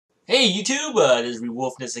Hey YouTube, this is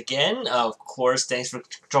Rewolfness again. Of course, thanks for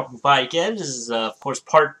dropping by again. This is, of course,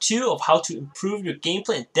 part 2 of how to improve your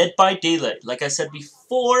gameplay in Dead by Daylight. Like I said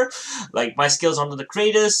before, like my skills aren't the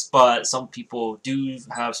greatest, but some people do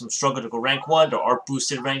have some struggle to go rank 1. There are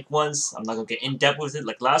boosted rank 1s. I'm not going to get in depth with it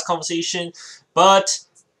like last conversation, but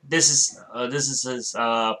this is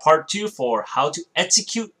part 2 for how to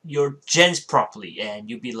execute your gens properly, and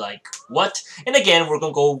you'll be like, what? And again, we're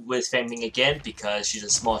gonna go with Feng Ming again because she's a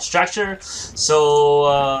small structure.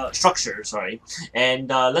 So sorry. And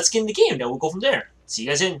let's get in the game. Then we'll go from there. See you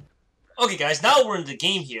guys in. Okay, guys. Now we're in the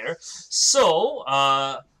game here. So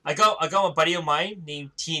I got a buddy of mine named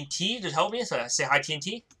TNT to help me. So I say hi,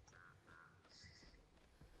 TNT.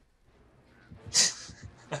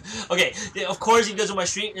 Okay, of course, if you guys know my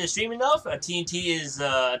stream enough, TNT is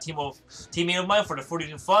a teammate of mine for the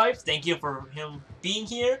 40-5. Thank you for him being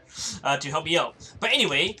here to help me out. But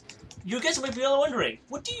anyway, you guys might be wondering,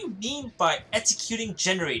 what do you mean by executing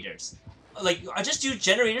generators? Like, I just do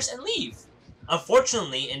generators and leave.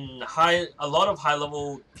 Unfortunately, in a lot of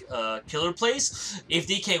high-level killer plays, if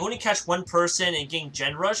they can only catch one person and getting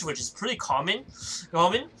gen rush, which is pretty common,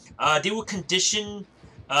 they will condition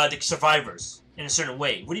the survivors in a certain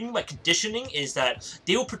way. What do you mean by conditioning is that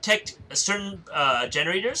they will protect certain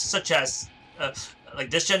generators, such as like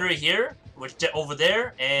this generator here, which over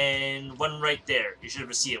there, and one right there. You should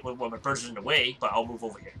ever see it. Well, my bird's in the way, but I'll move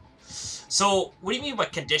over here. So what do you mean by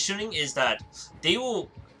conditioning is that they will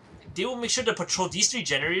make sure to patrol these 3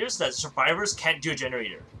 generators that survivors can't do a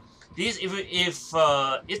generator. These, if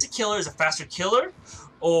the killer is a faster killer,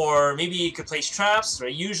 or maybe you could place traps,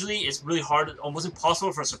 right? Usually it's really hard, almost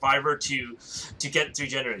impossible for a survivor to get 3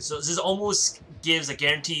 generators. So this almost gives a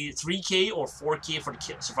guaranteed 3k or 4k for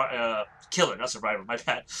the killer, not survivor, my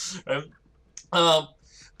bad.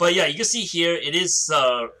 But yeah, you can see here, it is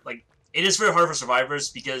it is very hard for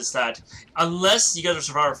survivors because that unless you guys are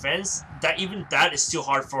survivor fans, even that is still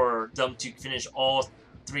hard for them to finish all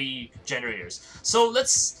 3 generators. So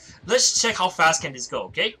let's check how fast can this go.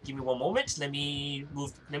 Okay, give me one moment. Let me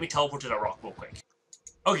teleport to the rock real quick.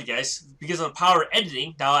 Okay, guys, because of the power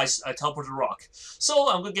editing, now I teleport to the rock. So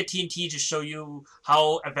I'm gonna get TNT to show you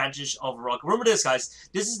how advantage of a rock. Remember this, guys.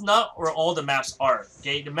 This is not where all the maps are.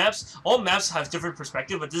 Okay, all maps have different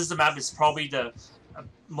perspective, but this is the map is probably the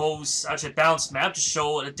most actually balanced map to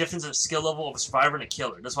show the difference of skill level of a survivor and a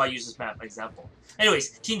killer. That's why I use this map example.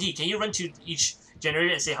 Anyways, TNT, can you run to each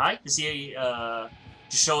generator and say hi to see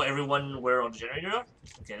to show everyone where all the generators are?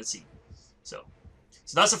 Okay, let's see. So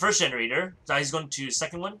that's the first generator. Now he's going to the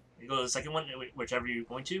second one. You go to the second one, whichever you're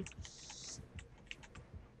going to.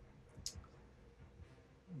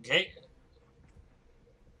 Okay.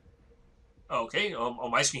 Okay,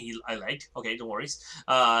 on my screen I lagged. Okay, don't worry.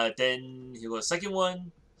 Then he goes second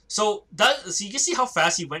one. So you can see how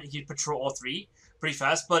fast he went. He patrolled all 3 pretty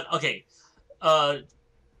fast. But okay,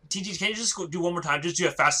 TG, can you just do one more time? Just do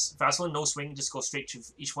a fast one, no swing. Just go straight to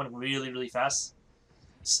each one really fast.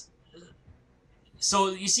 So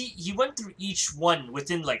you see, he went through each one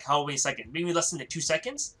within like how many seconds? Maybe less than like 2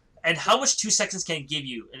 seconds. And how much 2 seconds can it give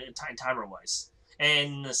you in timer wise?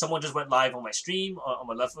 And someone just went live on my stream on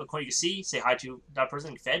my left corner. You can see, say hi to that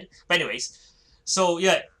person, fed. But anyways, so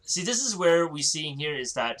yeah, see, this is where we see in here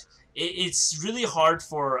is that it's really hard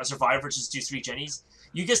for a survivor to just do 3 jennies.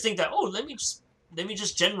 You guys think that, oh, let me just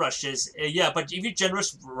gen rush this. Yeah, but if you gen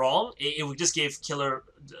rush wrong, it would just give killer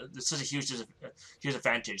such a huge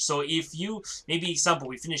advantage. So if you, maybe example,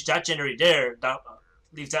 we finish that generator there,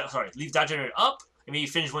 leave that generator up, and maybe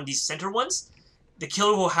finish one of these center ones, the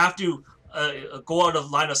killer will have to go out of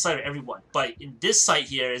line of sight of everyone. But in this site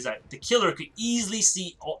here is that the killer could easily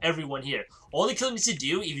see everyone here. All the killer needs to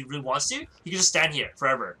do, if he really wants to, he can just stand here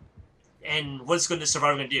forever. And what's the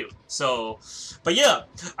survivor gonna do? So, but yeah,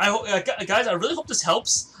 guys, I really hope this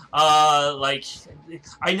helps. Like,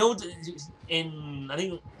 I know I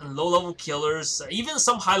think low-level killers, even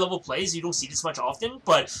some high-level plays, you don't see this much often,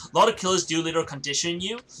 but a lot of killers do later condition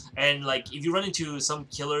you. And like, if you run into some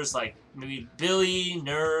killers like maybe Billy,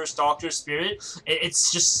 Nurse, Doctor, Spirit,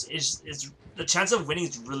 it's the chance of winning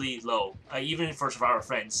is really low, even for survivor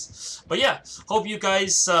friends. But yeah, hope you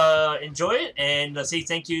guys enjoy it, and say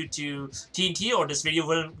thank you to TNT, or this video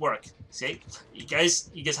wouldn't work. See, you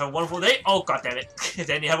guys have a wonderful day. Oh, god damn it!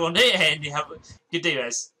 Then you have a wonderful day, and you have a good day,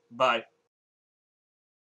 guys. Bye.